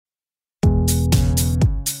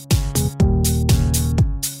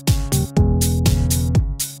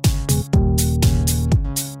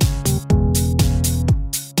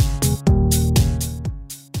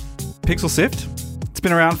Pixel Sift. It's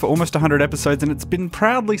been around for almost 100 episodes and it's been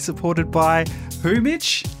proudly supported by who,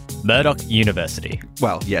 Mitch? Murdoch University.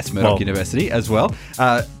 Well, yes, Murdoch University as well.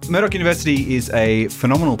 Murdoch University is a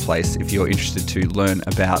phenomenal place if you're interested to learn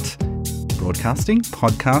about broadcasting,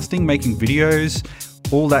 podcasting, making videos,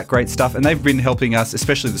 all that great stuff. And they've been helping us,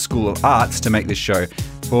 especially the School of Arts, to make this show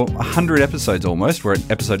for 100 episodes almost. We're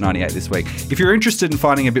at episode 98 this week. If you're interested in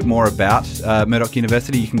finding a bit more about Murdoch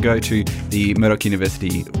University, you can go to the Murdoch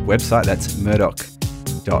University website. That's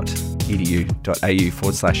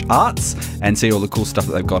murdoch.edu.au/arts and see all the cool stuff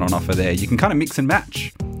that they've got on offer there. You can kind of mix and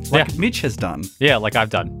match. Like Mitch has done. Yeah, like I've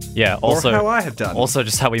done. Yeah, also or how I have done. Also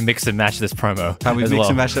just how we mix and match this promo. How we mix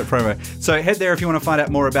and match that promo. So head there if you want to find out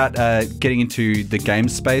more about getting into the game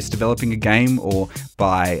space, developing a game, or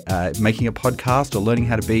by making a podcast, or learning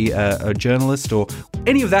how to be a journalist, or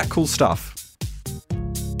any of that cool stuff.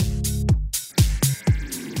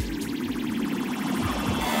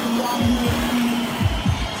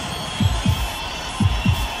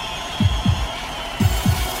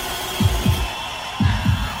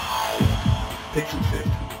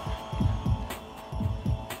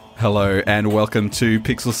 Hello and welcome to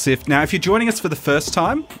Pixel Sift. Now, if you're joining us for the first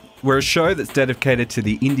time, we're a show that's dedicated to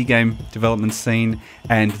the indie game development scene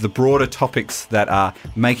and the broader topics that are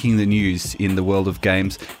making the news in the world of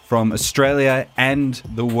games from Australia and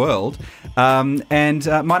the world. My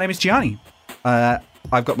name is Gianni.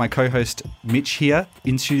 I've got my co-host Mitch here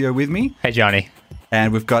in studio with me. Hey, Gianni.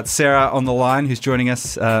 And we've got Sarah on the line who's joining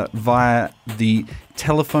us via the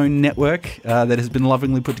telephone network that has been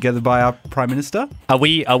lovingly put together by our Prime Minister. Are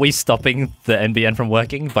we stopping the NBN from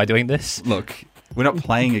working by doing this? Look, we're not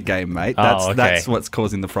playing a game, mate. That's what's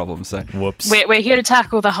causing the problem. So, whoops. We're here to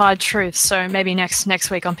tackle the hard truth. So maybe next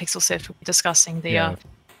week on Pixel Sift we'll be discussing the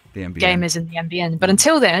NBN. gamers in the NBN. But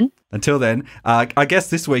until then, I guess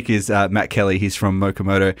this week is Matt Kelly. He's from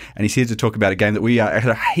Mokomoto, and he's here to talk about a game that we had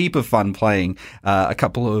a heap of fun playing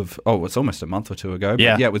it's almost a month or two ago. But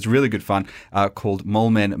yeah, it was really good fun, called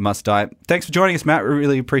Molemen Must Die. Thanks for joining us, Matt. We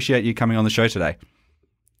really appreciate you coming on the show today.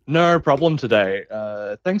 No problem today.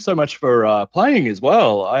 Thanks so much for playing as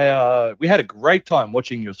well. We had a great time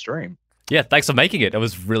watching your stream. Yeah, thanks for making it. It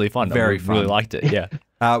was really fun. Very fun. Really liked it, yeah.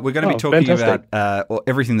 We're going to be talking fantastic. about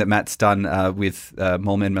everything that Matt's done with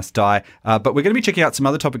Molemen Must Die, but we're going to be checking out some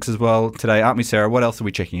other topics as well today, aren't we, Sarah? What else are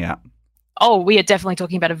we checking out? Oh, we are definitely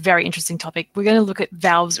talking about a very interesting topic. We're going to look at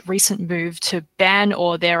Valve's recent move to ban,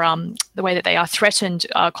 or their the way that they are threatened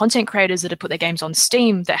content creators that have put their games on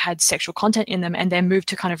Steam that had sexual content in them, and their move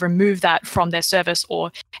to kind of remove that from their service, or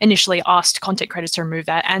initially asked content creators to remove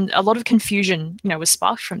that. And a lot of confusion, was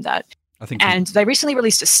sparked from that. And they recently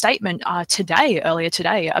released a statement earlier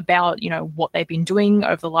today, about, what they've been doing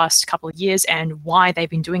over the last couple of years and why they've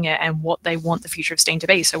been doing it and what they want the future of Steam to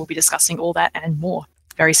be. So we'll be discussing all that and more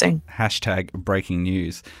very soon. # breaking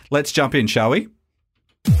news. Let's jump in, shall we?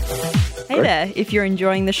 Hey there, if you're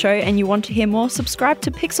enjoying the show and you want to hear more, subscribe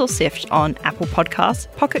to Pixel Sift on Apple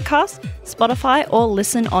Podcasts, Pocket Casts, Spotify, or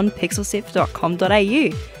listen on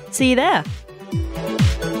pixelsift.com.au. See you there.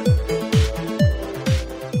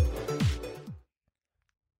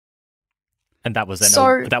 And that was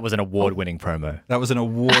an award-winning promo. That was an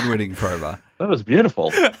award-winning promo. That was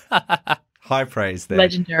beautiful. High praise there.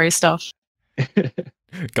 Legendary stuff.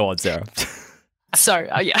 Go on, Sarah. So,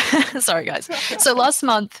 sorry guys. So last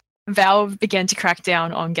month, Valve began to crack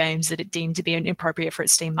down on games that it deemed to be inappropriate for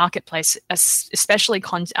its Steam marketplace, especially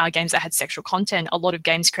games that had sexual content. A lot of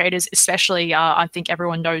games creators, especially I think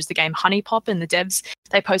everyone knows the game Honey Pop, and the devs,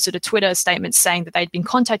 they posted a Twitter statement saying that they'd been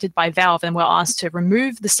contacted by Valve and were asked to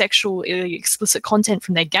remove the sexually explicit content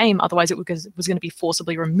from their game, otherwise it was going to be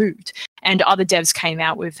forcibly removed. And other devs came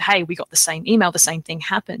out with, hey, we got the same email, the same thing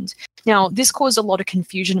happened. Now, this caused a lot of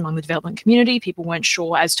confusion among the development community. People weren't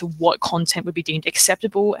sure as to what content would be deemed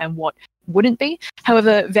acceptable and what wouldn't be.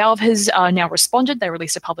 However, Valve has now responded. They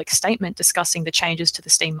released a public statement discussing the changes to the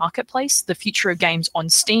Steam marketplace, the future of games on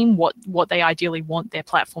Steam, what they ideally want their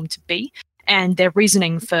platform to be, and their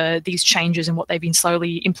reasoning for these changes and what they've been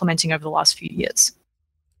slowly implementing over the last few years.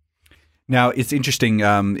 Now, it's interesting,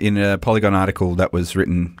 in a Polygon article that was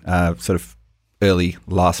written sort of early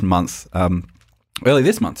this month,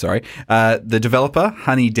 the developer,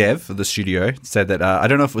 Honey Dev, of the studio, said that, I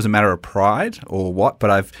don't know if it was a matter of pride or what, but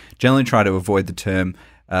I've generally tried to avoid the term,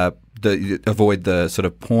 avoid the sort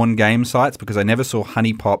of porn game sites, because I never saw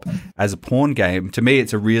Honey Pop as a porn game. To me,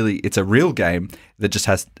 it's a real game that just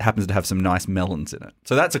happens to have some nice melons in it.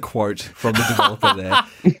 So that's a quote from the developer there.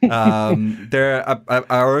 There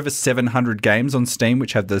are over 700 games on Steam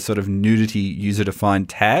which have the sort of nudity user-defined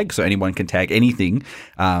tag, so anyone can tag anything,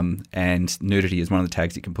 and nudity is one of the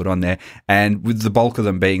tags you can put on there. And with the bulk of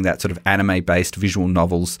them being that sort of anime-based visual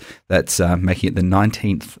novels, that's making it the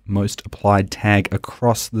 19th most applied tag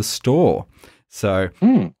across the store. So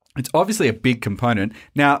it's obviously a big component.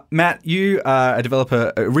 Now, Matt, you are a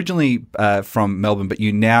developer originally from Melbourne, but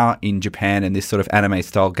you're now in Japan, and this sort of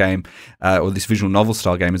anime-style game or this visual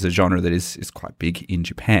novel-style game is a genre that is quite big in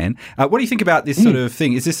Japan. What do you think about this sort of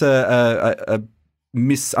thing? Is this a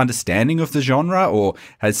misunderstanding of the genre, or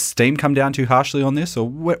has Steam come down too harshly on this, or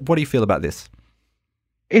what do you feel about this?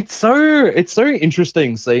 It's so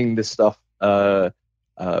interesting seeing this stuff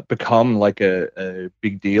become like a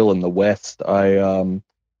big deal in the West. So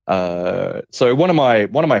one of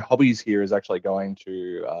my hobbies here is actually going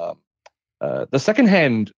to the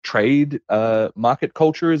secondhand trade market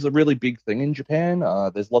culture is a really big thing in Japan.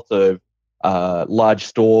 There's lots of large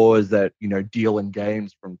stores that deal in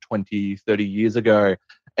games from 20, 30 years ago,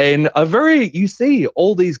 and you see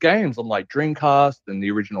all these games on like Dreamcast and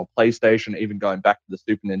the original PlayStation, even going back to the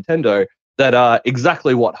Super Nintendo, that are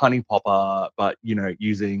exactly what Honey Pop are, but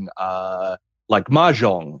using like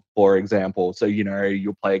Mahjong, for example. So,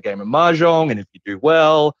 you'll play a game of Mahjong, and if you do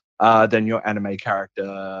well, then your anime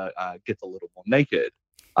character gets a little more naked.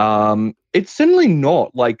 It's certainly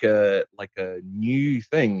not like a new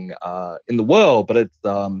thing in the world, but it's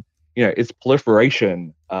its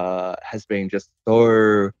proliferation has been just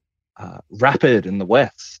so rapid in the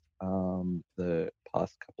West the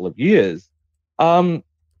past couple of years. And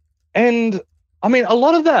I mean, a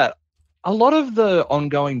lot of the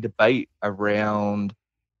ongoing debate around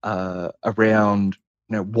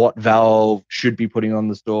what Valve should be putting on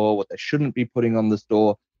the store, what they shouldn't be putting on the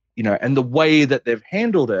store, and the way that they've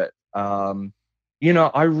handled it,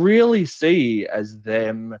 I really see as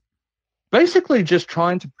them basically just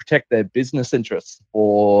trying to protect their business interests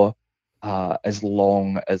for as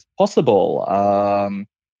long as possible.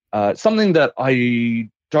 Something that I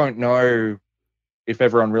don't know if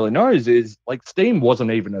everyone really knows is like Steam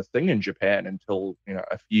wasn't even a thing in Japan until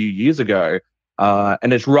a few years ago,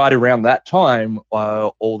 and it's right around that time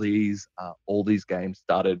all these games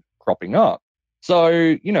started cropping up.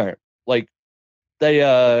 So like they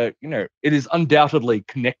it is undoubtedly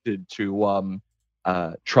connected to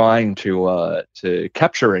trying to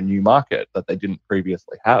capture a new market that they didn't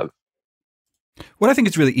previously have. What I think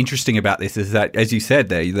is really interesting about this is that, as you said,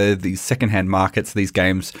 these secondhand markets, these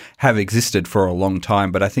games have existed for a long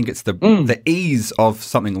time, but I think it's the ease of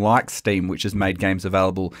something like Steam, which has made games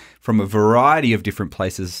available from a variety of different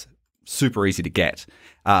places, super easy to get.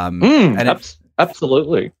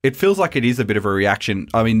 Absolutely. It feels like it is a bit of a reaction.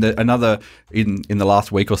 I mean, in the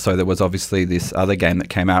last week or so, there was obviously this other game that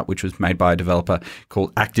came out, which was made by a developer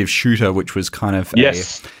called Active Shooter, which was kind of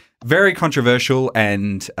very controversial,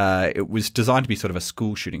 and it was designed to be sort of a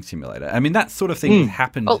school shooting simulator. I mean, that sort of thing has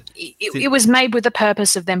happened. Well, it was made with the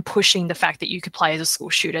purpose of them pushing the fact that you could play as a school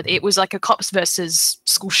shooter. It was like a cops versus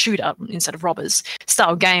school shooter instead of robbers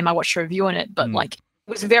style game. I watched a review on it, but it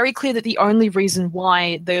was very clear that the only reason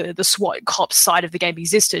why the SWAT cops side of the game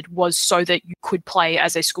existed was so that you could play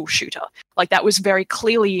as a school shooter. Like, that was very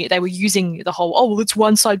clearly, they were using the whole, it's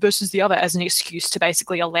one side versus the other as an excuse to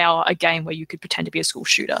basically allow a game where you could pretend to be a school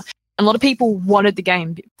shooter. And a lot of people wanted the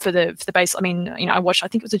game for the base. I mean, I watched, I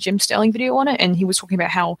think it was a Jim Sterling video on it, and he was talking about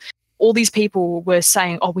how all these people were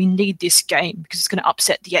saying, we need this game because it's going to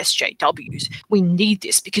upset the SJWs. We need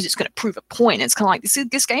this because it's going to prove a point. And it's kind of like,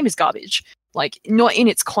 this game is garbage. Like, not in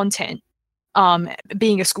its content,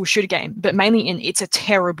 being a school shooter game, but mainly in it's a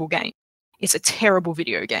terrible game. It's a terrible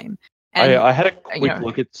video game. And, I had a quick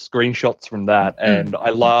look at screenshots from that, and I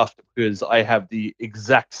laughed because I have the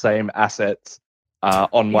exact same assets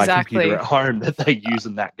on my computer at home that they use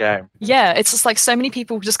in that game. Yeah, it's just like so many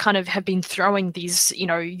people just kind of have been throwing these,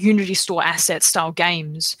 Unity Store asset style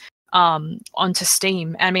games onto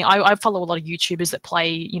Steam. I mean, I follow a lot of YouTubers that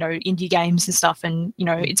play, indie games and stuff, and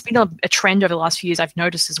it's been a trend over the last few years. I've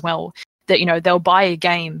noticed as well that they'll buy a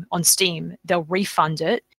game on Steam, they'll refund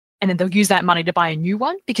it, and then they'll use that money to buy a new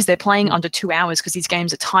one because they're playing under 2 hours because these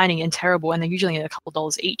games are tiny and terrible, and they're usually a couple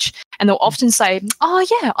dollars each. And they'll often say, "Oh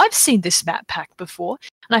yeah, I've seen this map pack before."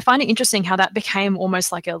 And I find it interesting how that became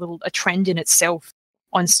almost like a trend in itself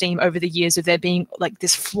on Steam over the years of there being like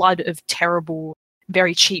this flood of terrible,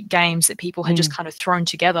 very cheap games that people had just kind of thrown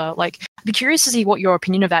together. Like, I'd be curious to see what your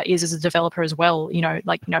opinion of that is as a developer as well,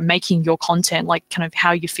 making your content, like kind of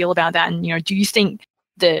how you feel about that. And, do you think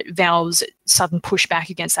that Valve's sudden pushback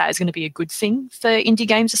against that is going to be a good thing for indie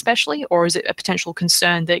games especially, or is it a potential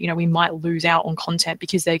concern that, we might lose out on content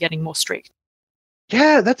because they're getting more strict?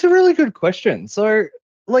 Yeah, that's a really good question. So,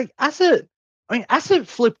 like, asset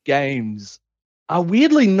flip games are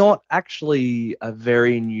weirdly not actually a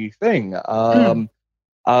very new thing.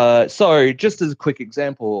 So just as a quick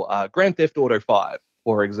example, Grand Theft Auto 5,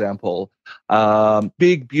 for example,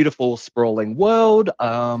 big, beautiful, sprawling world.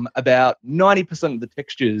 About 90% of the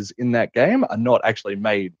textures in that game are not actually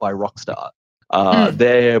made by Rockstar.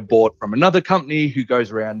 They're bought from another company who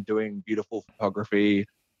goes around doing beautiful photography.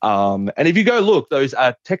 And if you go look, those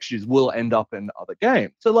textures will end up in other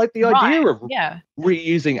games. So, like, the idea of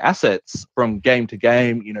reusing assets from game to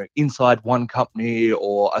game, inside one company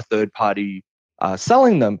or a third party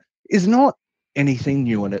selling them is not anything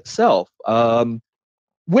new in itself.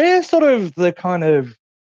 Where sort of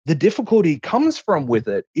the difficulty comes from with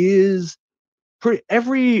it is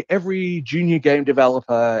every junior game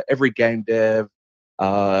developer, every game dev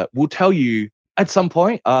will tell you at some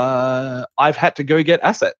point, I've had to go get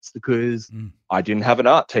assets because I didn't have an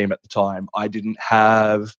art team at the time. I didn't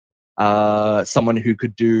have someone who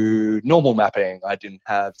could do normal mapping. I didn't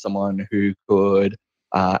have someone who could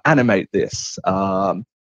animate this.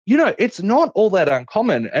 It's not all that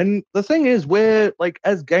uncommon. And the thing is, we're like,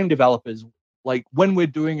 as game developers, like, when we're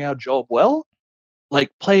doing our job well, like,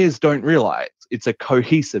 players don't realize it's a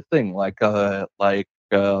cohesive thing. Like PUBG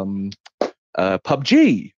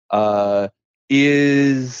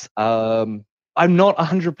is I'm not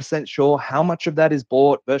 100% sure how much of that is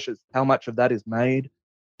bought versus how much of that is made,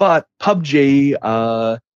 but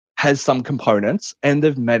PUBG has some components, and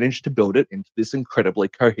they've managed to build it into this incredibly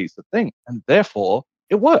cohesive thing, and therefore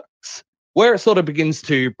it works. Where it sort of begins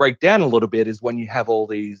to break down a little bit is when you have all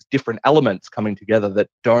these different elements coming together that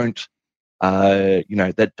don't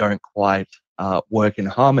quite work in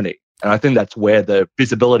harmony. And I think that's where the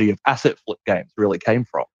visibility of asset flip games really came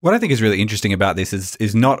from. What I think is really interesting about this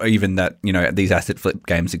is not even that, these asset flip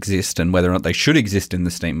games exist and whether or not they should exist in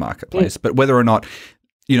the Steam marketplace, but whether or not,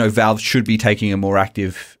 Valve should be taking a more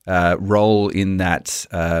active role in that,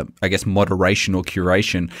 moderation or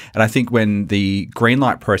curation. And I think when the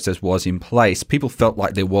greenlight process was in place, people felt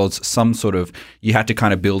like there was some sort of, you had to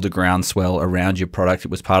kind of build a groundswell around your product.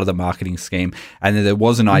 It was part of the marketing scheme. And then there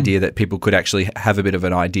was an idea that people could actually have a bit of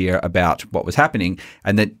an idea about what was happening.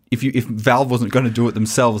 And that if Valve wasn't going to do it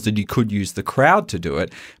themselves, then you could use the crowd to do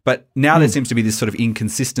it. But now there seems to be this sort of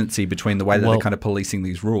inconsistency between the way that they're kind of policing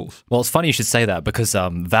these rules. Well, it's funny you should say that because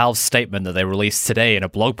Valve's statement that they released today in a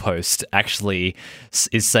blog post actually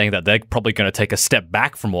is saying that they're probably going to take a step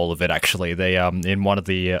back from all of it. Actually, they in one of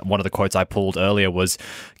the quotes I pulled earlier was,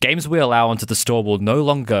 "Games we allow onto the store will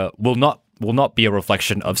not be a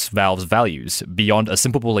reflection of Valve's values beyond a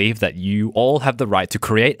simple belief that you all have the right to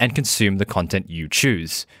create and consume the content you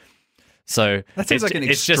choose." So that seems like an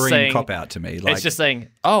extreme cop out to me. Like, it's just saying,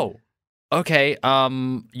 "Oh, okay,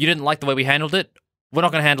 you didn't like the way we handled it. We're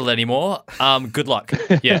not going to handle it anymore. Good luck."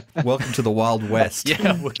 Yeah. Welcome to the Wild West.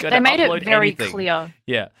 Yeah, we're going to They made it very anything. clear.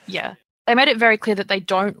 Yeah. Yeah. They made it very clear that they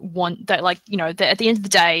don't want that, that at the end of the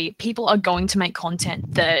day, people are going to make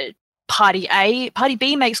content that Party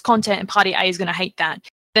B makes content and Party A is going to hate that.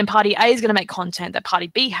 Then Party A is going to make content that Party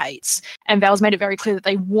B hates. And Valve's made it very clear that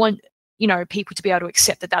they want, people to be able to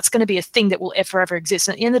accept that that's going to be a thing that will forever exist.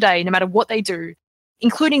 And at the end of the day, no matter what they do,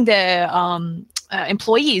 including their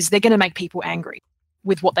employees, they're going to make people angry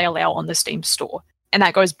with what they allow on the Steam store. And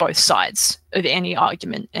that goes both sides of any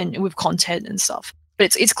argument and with content and stuff.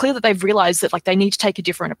 But it's clear that they've realized that they need to take a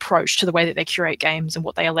different approach to the way that they curate games and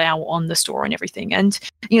what they allow on the store and everything. And,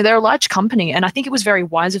 they're a large company, and I think it was very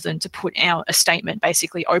wise of them to put out a statement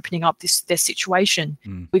basically opening up their situation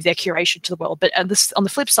with their curation to the world. But on the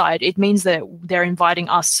flip side, it means that they're inviting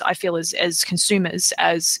us, I feel, as consumers,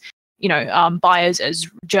 as, buyers, as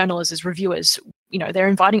journalists, as reviewers, they're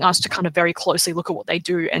inviting us to kind of very closely look at what they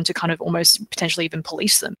do and to kind of almost potentially even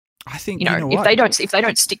police them. I think if they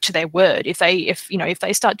don't stick to their word, if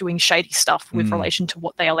they start doing shady stuff with relation to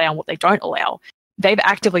what they allow and what they don't allow, they've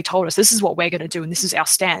actively told us this is what we're going to do and this is our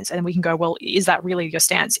stance, and we can go, well, is that really your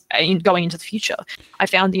stance going into the future? I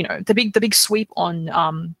found the big sweep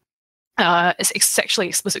on sexually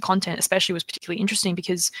explicit content especially was particularly interesting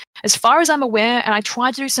because, as far as I'm aware, and I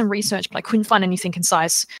tried to do some research but I couldn't find anything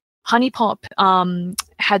concise, Honeypop the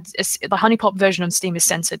Honeypop version on Steam is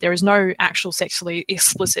censored. There is no actual sexually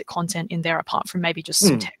explicit content in there apart from maybe just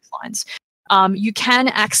some text lines. You can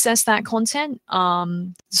access that content.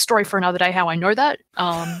 Story for another day how I know that.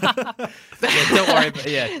 Don't worry about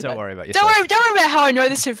yourself. Don't worry about how I know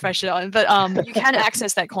this information. But you can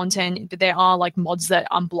access that content, but there are like mods that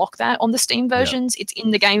unblock that on the Steam versions. It's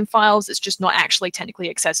in the game files. It's just not actually technically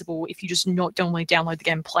accessible if you just don't only download the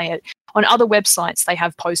game and play it. On other websites, they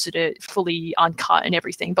have posted it fully uncut and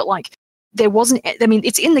everything. But like there wasn't, I mean,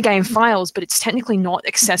 it's in the game files, but it's technically not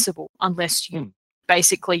accessible unless you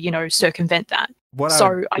basically, circumvent that. I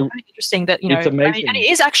find it interesting that, it's amazing. and it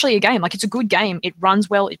is actually a game. Like, it's a good game. It runs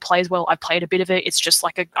well. It plays well. I've played a bit of it. It's just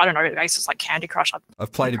like I don't know, it's like Candy Crush.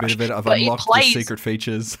 I've played a bit of it. I've unlocked the secret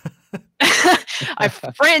features. A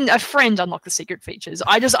friend unlocked the secret features.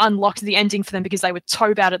 I just unlocked the ending for them because they were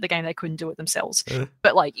so bad at the game they couldn't do it themselves.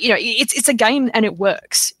 But like, it's a game and it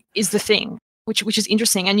works is the thing. Which is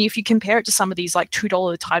interesting. And if you compare it to some of these like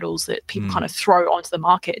 $2 titles that people kind of throw onto the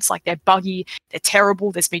market, it's like they're buggy, they're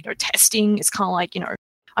terrible, there's been no testing. It's kind of like,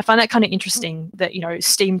 I find that kind of interesting that,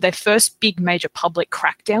 Steam, their first big major public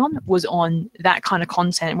crackdown was on that kind of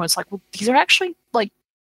content where it's like, well, these are actually like,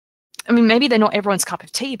 I mean, maybe they're not everyone's cup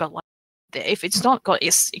of tea, but like if it's not got,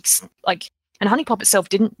 it's like, and Honey Pop itself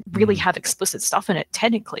didn't really have explicit stuff in it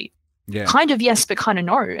technically. Yeah. Kind of yes, but kind of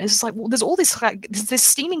no. It's like, well, there's all this like this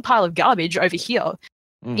steaming pile of garbage over here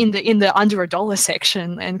in the under $1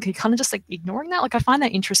 section, and kind of just like ignoring that. Like, I find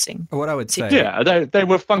that interesting. What I would say, they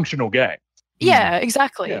were functional games. Yeah,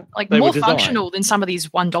 exactly. Yeah, like more functional than some of these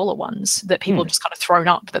 $1 ones that people have just kind of thrown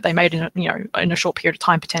up that they made in a short period of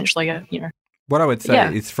time potentially. What I would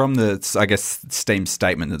say is from the, I guess, Steam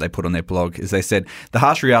statement that they put on their blog is they said, the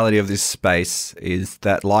harsh reality of this space is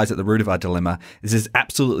that lies at the root of our dilemma is there's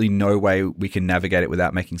absolutely no way we can navigate it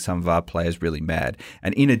without making some of our players really mad.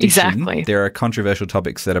 And in addition, there are controversial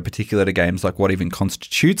topics that are particular to games, like what even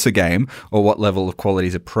constitutes a game or what level of quality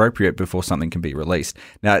is appropriate before something can be released.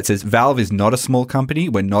 Now, it says Valve is not a small company.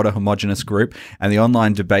 We're not a homogenous group. And the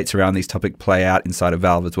online debates around these topics play out inside of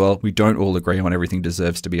Valve as well. We don't all agree on everything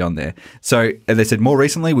deserves to be on there. So, and they said more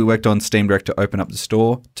recently, we worked on Steam Direct to open up the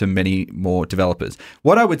store to many more developers.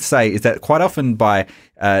 What I would say is that quite often by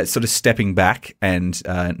sort of stepping back and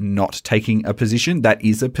not taking a position, that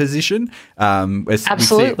is a position. Absolutely. We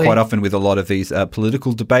see it quite often with a lot of these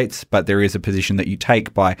political debates, but there is a position that you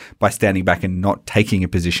take by standing back and not taking a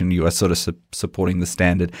position. You are sort of supporting the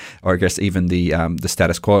standard, or I guess even the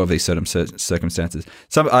status quo of these certain circumstances.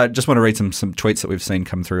 So I just want to read some tweets that we've seen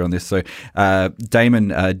come through on this. So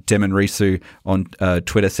Damon Risu on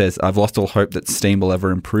Twitter says, I've lost all hope that Steam will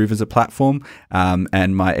ever improve as a platform,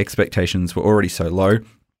 and my expectations were already so low.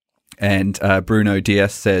 And Bruno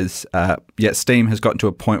Diaz says, yet Steam has gotten to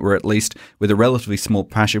a point where at least with a relatively small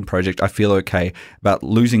passion project, I feel okay about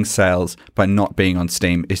losing sales by not being on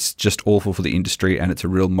Steam. It's just awful for the industry and it's a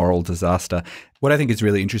real moral disaster. What I think is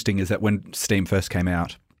really interesting is that when Steam first came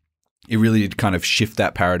out, it really did kind of shift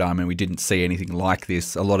that paradigm, and we didn't see anything like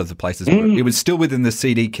this. A lot of the places, it was still within the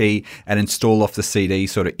CD key and install off the CD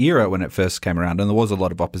sort of era when it first came around, and there was a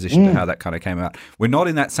lot of opposition to how that kind of came out. We're not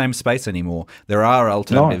in that same space anymore. There are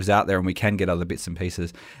alternatives out there, and we can get other bits and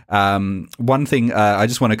pieces. One thing I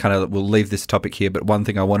just want to we'll leave this topic here, but one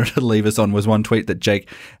thing I wanted to leave us on was one tweet that Jake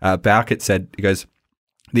Bowkett said. He goes,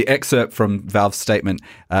 the excerpt from Valve's statement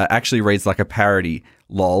actually reads like a parody.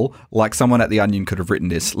 Lol, like someone at The Onion could have written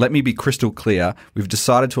this. Let me be crystal clear. We've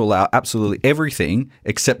decided to allow absolutely everything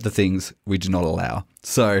except the things we do not allow.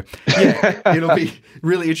 So, yeah, it'll be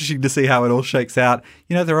really interesting to see how it all shakes out.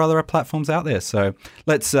 There are other platforms out there. So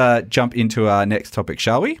let's jump into our next topic,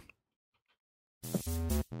 shall we?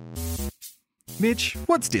 Mitch,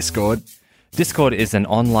 what's Discord? Discord is an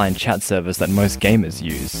online chat service that most gamers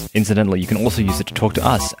use. Incidentally, you can also use it to talk to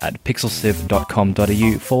us at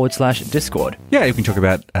pixelciv.com.au/Discord. Yeah, you can talk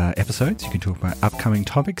about episodes, you can talk about upcoming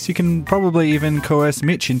topics, you can probably even coerce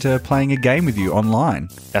Mitch into playing a game with you online.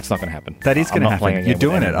 That's not going to happen. That is going to happen. You're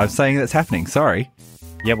doing it. I'm saying that's happening. Sorry.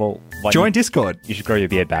 Yeah, well... Join Discord. You should grow your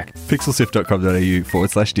beard back.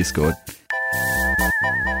 pixelciv.com.au/Discord.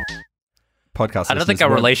 Podcast I don't think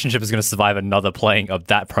our relationship is going to survive another playing of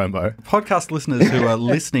that promo. Podcast listeners who are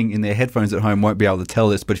listening in their headphones at home won't be able to tell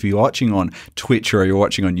this, but if you're watching on Twitch or you're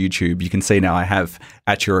watching on YouTube, you can see now I have,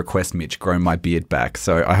 at your request, Mitch, grown my beard back.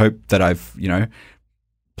 So I hope that I've,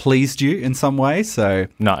 pleased you in some way. So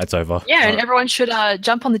no, it's over. Yeah, and everyone should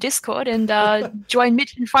jump on the Discord and join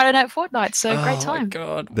Mitch in Friday Night Fortnite. So great time. Oh my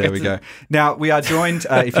God. There we go. Now we are joined,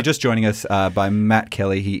 if you're just joining us, by Matt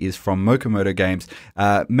Kelly. He is from Mokomoto Games.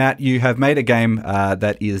 Matt, you have made a game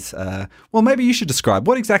that is, well, maybe you should describe.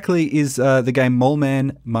 What exactly is the game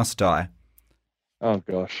Molemen Must Die? Oh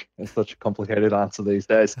gosh, it's such a complicated answer these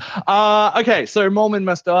days. Okay, so Molemen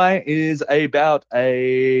Must Die is about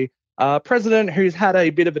a president who's had a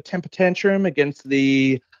bit of a temper tantrum against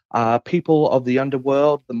the people of the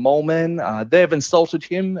underworld, the Molemen. They've insulted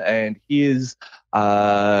him, and his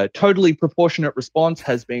totally proportionate response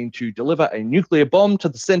has been to deliver a nuclear bomb to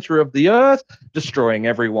the center of the earth, destroying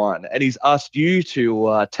everyone. And he's asked you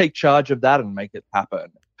to take charge of that and make it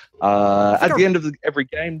happen. At the end of every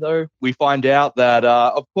game, though, we find out that,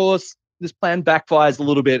 of course, this plan backfires a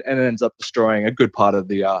little bit and ends up destroying a good part of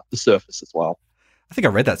the surface as well. I think I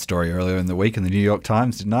read that story earlier in the week in the New York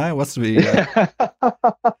Times, didn't I? What's the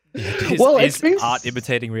Is art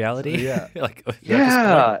imitating reality? Yeah.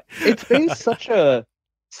 It's been such an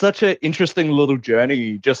interesting little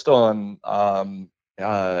journey just on kind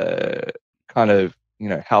of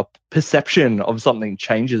how perception of something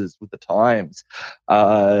changes with the times.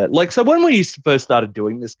 So when we first started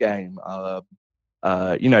doing this game,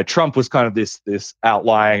 Trump was kind of this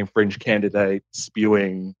outlying fringe candidate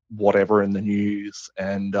spewing whatever in the news,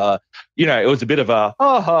 and it was a bit of a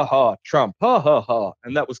ha ha ha Trump, ha ha ha,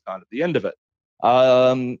 and that was kind of the end of it.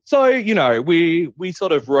 We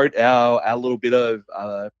sort of wrote our little bit of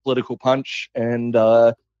political punch, and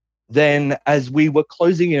then as we were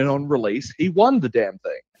closing in on release, he won the damn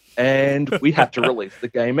thing, and we had to release the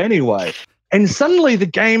game anyway. And suddenly the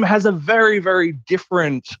game has a very, very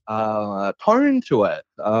different tone to it.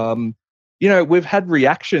 We've had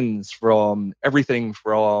reactions from everything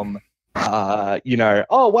from,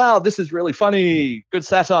 oh, wow, this is really funny, good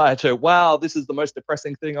satire, to, wow, this is the most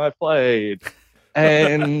depressing thing I've played.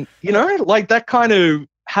 And, that kind of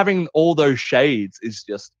having all those shades is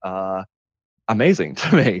just amazing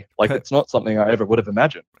to me. It's not something I ever would have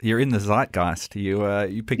imagined. You're in the zeitgeist.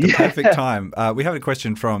 You picked the perfect time. We have a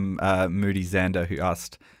question from Moody Xander, who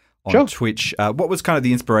asked on Twitch, what was kind of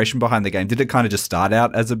the inspiration behind the game? Did it kind of just start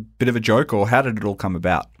out as a bit of a joke, or how did it all come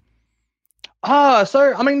about?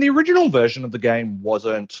 The original version of the game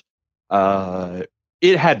wasn't,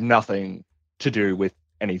 it had nothing to do with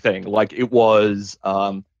anything. It was,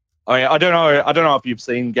 I don't know if you've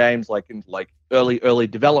seen games in early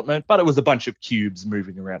development, but it was a bunch of cubes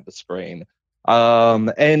moving around the screen.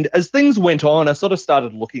 And as things went on, I sort of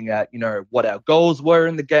started looking at, what our goals were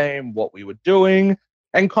in the game, what we were doing,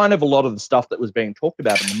 and kind of a lot of the stuff that was being talked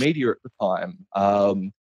about in the media at the time.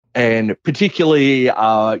 And particularly,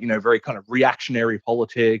 very kind of reactionary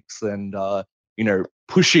politics and,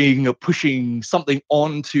 pushing something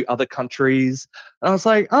on to other countries. And I was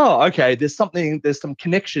like, oh, okay, there's some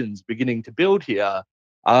connections beginning to build here.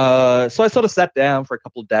 So I sort of sat down for a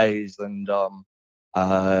couple of days and, so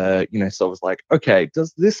I was like, okay,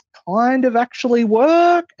 does this kind of actually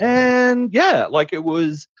work? And yeah, it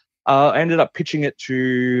was, I ended up pitching it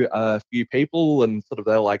to a few people, and sort of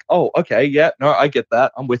they're like, oh, okay, yeah, no, I get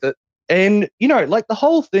that, I'm with it. And, the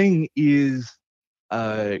whole thing is,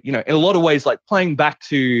 in a lot of ways, playing back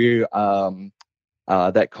to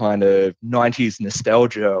that kind of 90s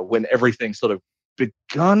nostalgia when everything sort of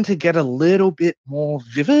begun to get a little bit more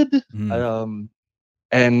vivid. We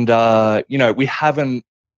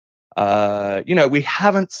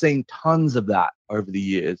haven't seen tons of that over the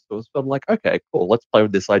years. So it's sort of like, okay, cool, let's play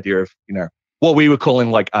with this idea of, what we were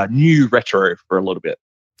calling a new retro for a little bit.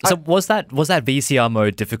 So was that VCR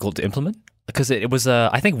mode difficult to implement? Because it was,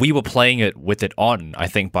 I think we were playing it with it on, I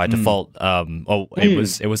think by default.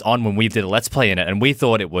 It was on when we did a Let's Play in it, and we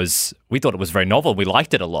thought it was very novel. We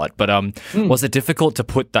liked it a lot, but was it difficult to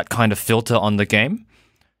put that kind of filter on the game?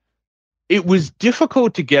 It was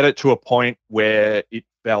difficult to get it to a point where it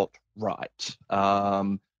felt right.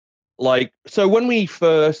 So when we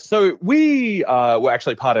were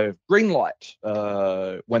actually part of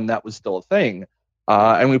Greenlight when that was still a thing.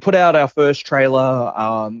 And we put out our first trailer,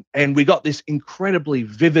 and we got this incredibly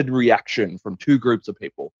vivid reaction from two groups of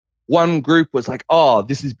people. One group was like, oh,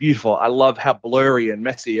 this is beautiful. I love how blurry and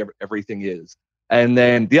messy everything is. And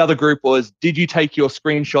then the other group was, did you take your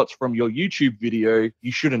screenshots from your YouTube video?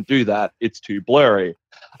 You shouldn't do that. It's too blurry.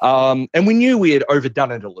 And we knew we had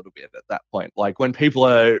overdone it a little bit at that point. When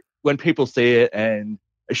people see it and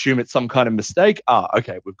assume it's some kind of mistake,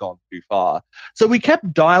 okay, we've gone too far. So we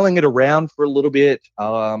kept dialing it around for a little bit,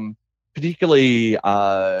 particularly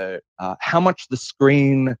how much the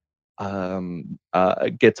screen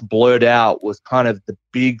gets blurred out was kind of the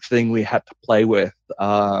big thing we had to play with.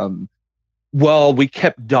 We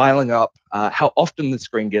kept dialing up how often the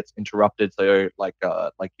screen gets interrupted. So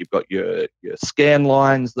you've got your scan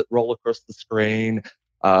lines that roll across the screen.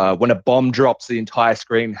 When a bomb drops, the entire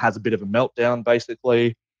screen has a bit of a meltdown,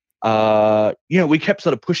 basically. We kept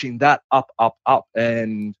sort of pushing that up,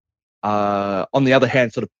 and on the other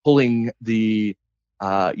hand, sort of pulling the,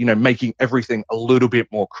 making everything a little bit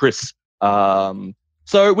more crisp.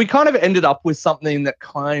 So we kind of ended up with something that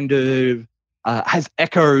kind of has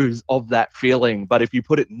echoes of that feeling, but if you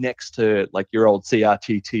put it next to like your old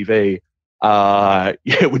CRT TV, yeah,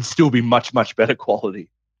 it would still be much, much better quality.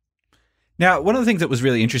 Now, one of the things that was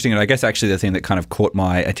really interesting, and I guess actually the thing that kind of caught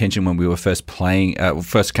my attention when we were first playing,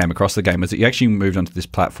 first came across the game, was that you actually moved onto this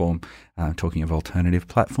platform, talking of alternative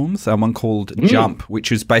platforms, one called Jump,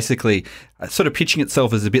 which is basically sort of pitching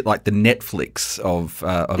itself as a bit like the Netflix of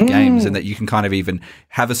games, and that you can kind of even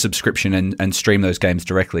have a subscription and stream those games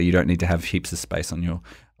directly. You don't need to have heaps of space on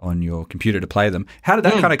your computer to play them. How did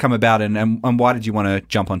that kind of come about, and why did you want to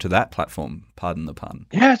jump onto that platform? Pardon the pun.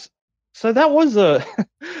 Yes. So that was a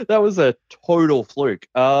that was a total fluke.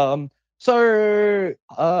 My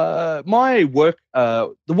work,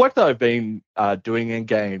 the work that I've been doing in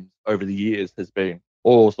games over the years has been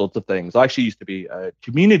all sorts of things. I actually used to be a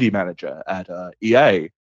community manager at EA,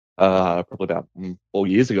 probably about 4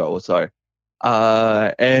 years ago or so.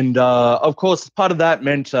 Of course, part of that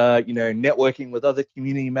meant networking with other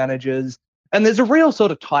community managers, and there's a real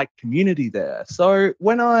sort of tight community there. So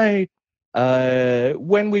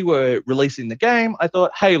when we were releasing the game, I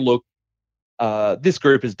thought, hey, look, this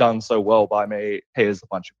group has done so well by me. Here's a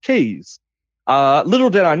bunch of keys. Little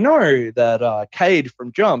did I know that Cade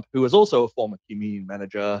from Jump, who was also a former community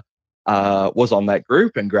manager, was on that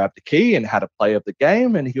group and grabbed the key and had a play of the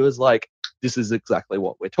game. And he was like, this is exactly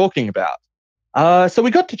what we're talking about. So we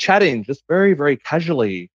got to chatting just very, very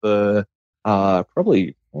casually for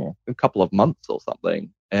probably a couple of months or something.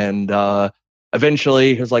 And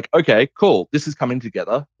eventually he was like, okay, cool, this is coming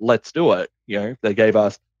together. Let's do it. They gave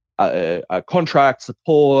us a contract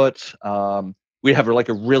support. We have like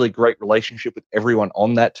a really great relationship with everyone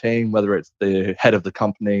on that team, whether it's the head of the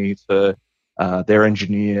company to their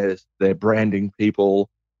engineers, their branding people.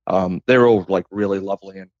 They're all like really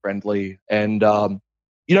lovely and friendly. And,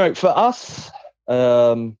 for us,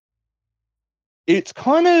 it's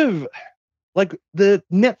kind of like the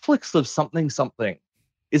Netflix of something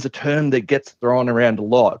is a term that gets thrown around a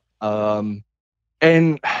lot.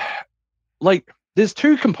 And like, there's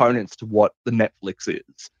two components to what the Netflix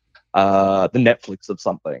is. The Netflix of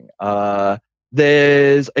something.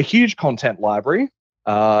 There's a huge content library,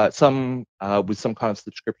 some with some kind of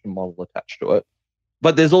subscription model attached to it.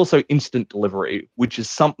 But there's also instant delivery, which is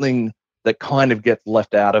something that kind of gets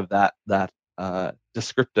left out of that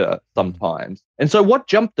descriptor sometimes. And so what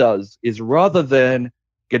Jump does is, rather than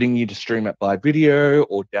getting you to stream it by video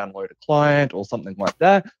or download a client or something like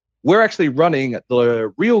that, we're actually running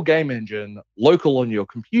the real game engine local on your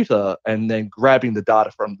computer and then grabbing the data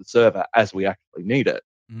from the server as we actually need it.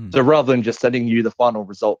 So rather than just sending you the final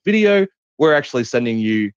result video, we're actually sending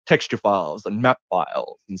you texture files and map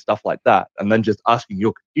files and stuff like that, and then just asking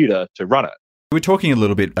your computer to run it. We were talking a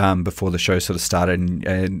little bit before the show sort of started,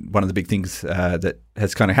 and one of the big things that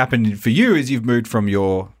has kind of happened for you is you've moved from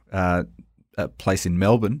your place in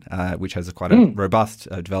Melbourne, which has quite a robust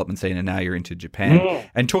development scene, and now you're into Japan.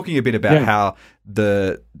 And talking a bit about how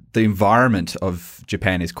the environment of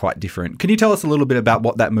Japan is quite different. Can you tell us a little bit about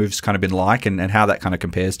what that move's kind of been like, and how that kind of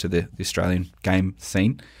compares to the Australian game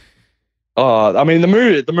scene? I mean, the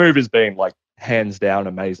move has been like hands down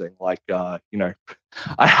amazing. Like,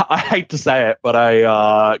 I hate to say it, but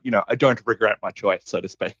I don't regret my choice, so to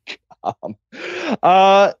speak.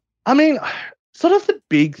 I mean, sort of the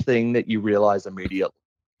big thing that you realize immediately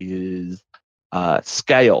is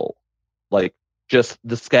scale. Like, just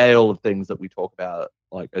the scale of things that we talk about,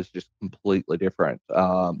 like, is just completely different.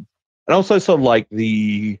 And also sort of like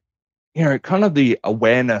the, kind of the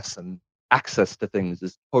awareness and access to things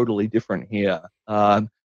is totally different here.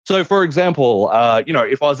 So, for example,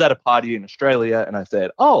 if I was at a party in Australia and I said,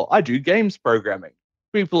 "Oh, I do games programming,"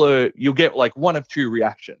 you'll get like one of two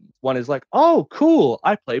reactions. One is like, "Oh, cool,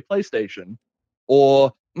 I play PlayStation,"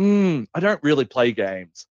 or "I don't really play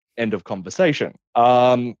games." End of conversation.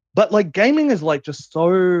 But like, gaming is like just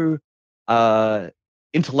so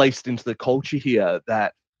interlaced into the culture here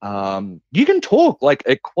that you can talk like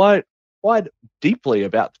quite deeply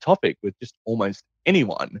about the topic with just almost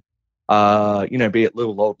anyone. Be it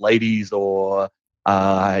little old ladies or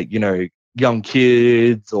young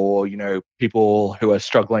kids, or people who are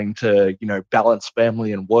struggling to balance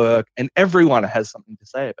family and work, and everyone has something to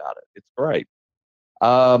say about it. It's great.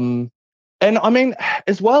 And I mean,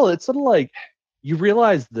 as well, it's sort of like you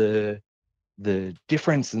realize the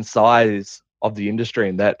difference in size of the industry,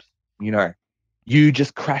 and that you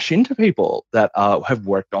just crash into people that have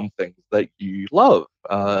worked on things that you love.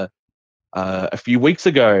 A few weeks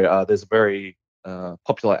ago, there's a very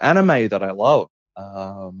popular anime that I love,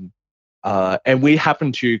 and we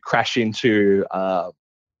happened to crash into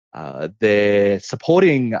they're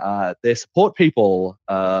supporting their support people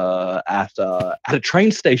at a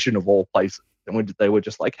train station of all places, and they were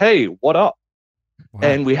just like, "Hey, what up?" Wow.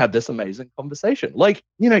 And we had this amazing conversation. Like,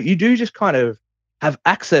 you do just kind of have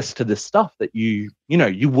access to this stuff that you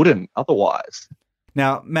wouldn't otherwise.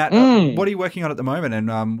 Now, Matt, what are you working on at the moment,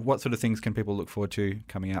 and what sort of things can people look forward to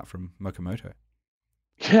coming out from Mokomoto?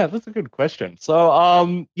 Yeah, that's a good question.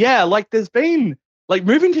 So, there's been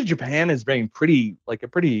moving to Japan has been I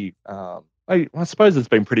suppose it's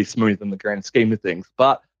been pretty smooth in the grand scheme of things,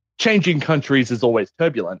 but changing countries is always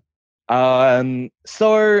turbulent.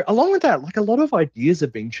 So along with that, a lot of ideas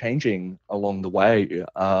have been changing along the way.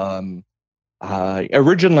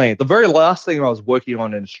 Originally, the very last thing I was working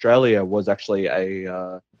on in Australia was actually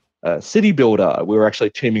a city builder. We were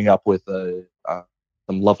actually teaming up with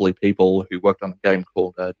some lovely people who worked on a game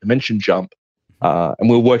called Dimension Jump, and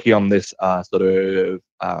we were working on this sort of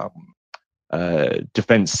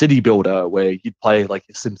defense city builder where you'd play like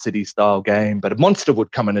a SimCity style game, but a monster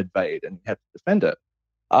would come and invade, and you had to defend it.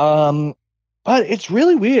 But it's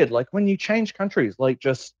really weird, when you change countries,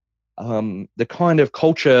 the kind of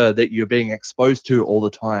culture that you're being exposed to all the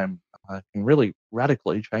time can really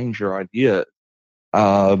radically change your idea.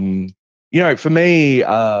 For me,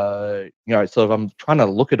 sort of I'm trying to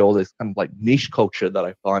look at all this kind of niche culture that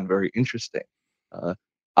I find very interesting.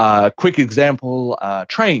 Quick example,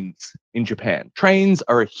 trains in Japan. Trains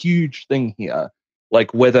are a huge thing here.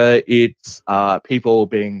 Whether it's people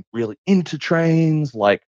being really into trains,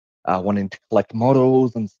 wanting to collect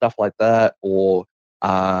models and stuff like that, or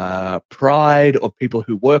pride of people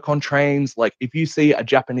who work on trains. If you see a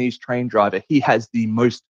Japanese train driver, he or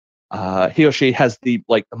she has the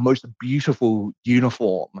most beautiful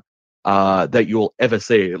uniform that you'll ever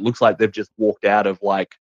see. It looks like they've just walked out of a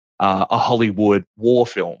Hollywood war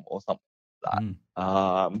film or something like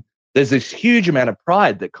that. There's this huge amount of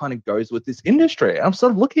pride that kind of goes with this industry. I'm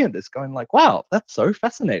sort of looking at this going wow, that's so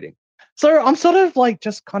fascinating. So I'm sort of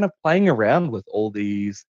just kind of playing around with all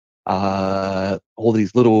these little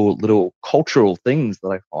cultural things that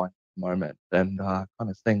I find at the moment, and kind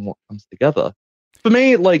of seeing what comes together. For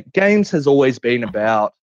me, games has always been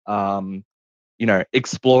about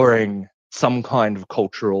exploring some kind of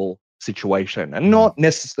cultural situation, and not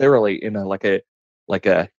necessarily in a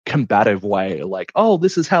combative way, oh,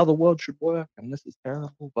 this is how the world should work and this is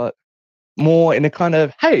terrible, but more in a kind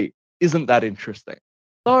of, hey, isn't that interesting?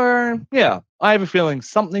 So yeah, I have a feeling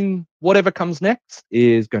whatever comes next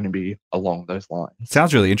is going to be along those lines.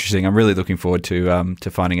 Sounds really interesting. I'm really looking forward to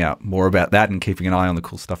finding out more about that and keeping an eye on the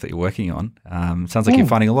cool stuff that you're working on. Sounds like you're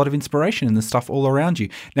finding a lot of inspiration in the stuff all around you.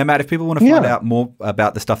 Now, Matt, if people want to find out more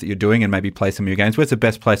about the stuff that you're doing and maybe play some of your games, where's the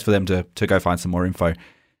best place for them to go find some more info?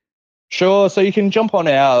 Sure. So you can jump on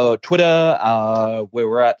our Twitter, where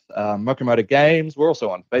we're at Mokomoto Games. We're also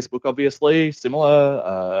on Facebook, obviously,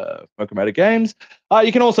 similar, Mokomoto Games.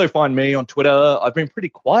 You can also find me on Twitter. I've been pretty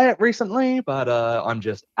quiet recently, but I'm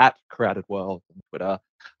just at Crowded World on Twitter.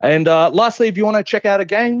 And lastly, if you want to check out our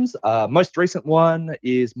games, most recent one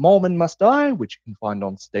is Molemen Must Die, which you can find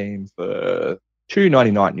on Steam for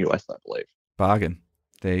 $2.99 US, I believe. Bargain.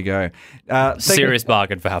 There you go. Serious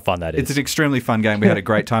bargain for how fun that is. It's an extremely fun game. We had a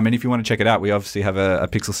great time, and if you want to check it out, we obviously have a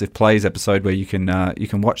Pixel Sift Plays episode where you can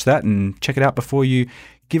watch that and check it out before you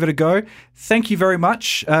give it a go. Thank you very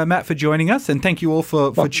much, Matt, for joining us, and thank you all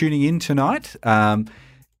for tuning in tonight.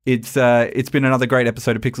 It's been another great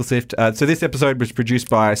episode of Pixel Sift. So this episode was produced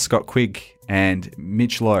by Scott Quigg and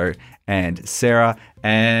Mitch Lowe and Sarah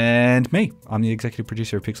and me. I'm the executive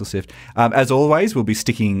producer of Pixel Sift. As always, we'll be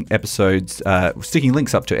sticking links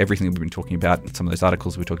up to everything that we've been talking about, some of those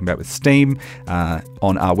articles we're talking about with Steam,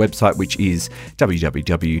 on our website, which is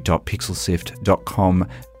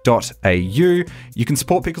www.pixelsift.com.au. You can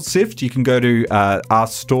support Pixel Sift. You can go to our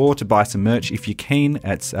store to buy some merch if you can.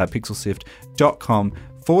 It's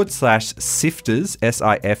pixelsift.com/sifters, SIFTERS,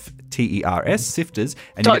 sifters.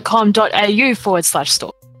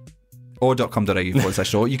 .com.au/store. Or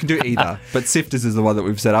 .com.au/store. You can do either, but Sifters is the one that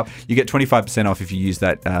we've set up. You get 25% off if you use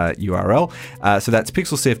that URL. So that's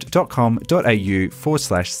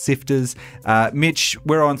pixelsift.com.au/sifters. Mitch,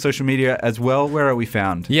 we're on social media as well. Where are we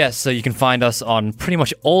found? Yes, so you can find us on pretty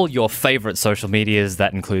much all your favorite social medias.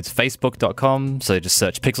 That includes Facebook.com, so just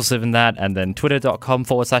search PixelSiv in that, and then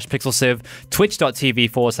Twitter.com/PixelSiv,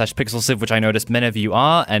 Twitch.tv/PixelSiv, which I noticed many of you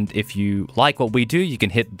are. And if you like what we do, you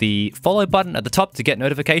can hit the follow button at the top to get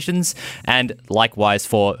notifications. And likewise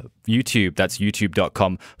for YouTube, that's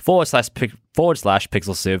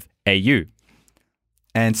youtube.com/PixelSivAU.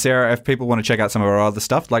 And Sarah, if people want to check out some of our other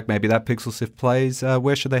stuff, like maybe that Pixel Sift Plays,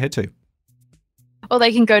 where should they head to? Or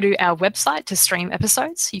they can go to our website to stream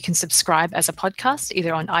episodes. You can subscribe as a podcast,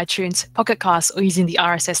 either on iTunes, Pocket Casts, or using the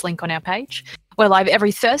RSS link on our page. We're live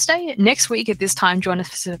every Thursday. Next week at this time, join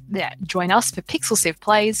us for Pixel Sift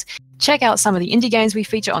Plays. Check out some of the indie games we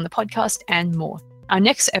feature on the podcast and more. Our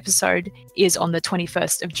next episode is on the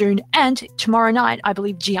 21st of June, and tomorrow night, I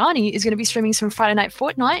believe Gianni is going to be streaming some Friday Night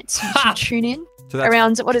Fortnite, so you should tune in. So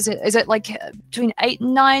around, what is it? Is it like between 8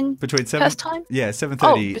 and 9 between 7, Perth time? Yeah,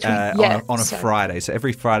 7:30 on a Friday. So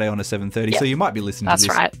every Friday on a 7:30. So you might be listening to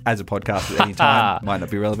this as a podcast at any time. Might not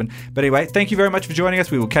be relevant. But anyway, thank you very much for joining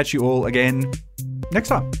us. We will catch you all again next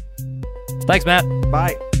time. Thanks, Matt.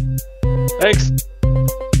 Bye. Thanks.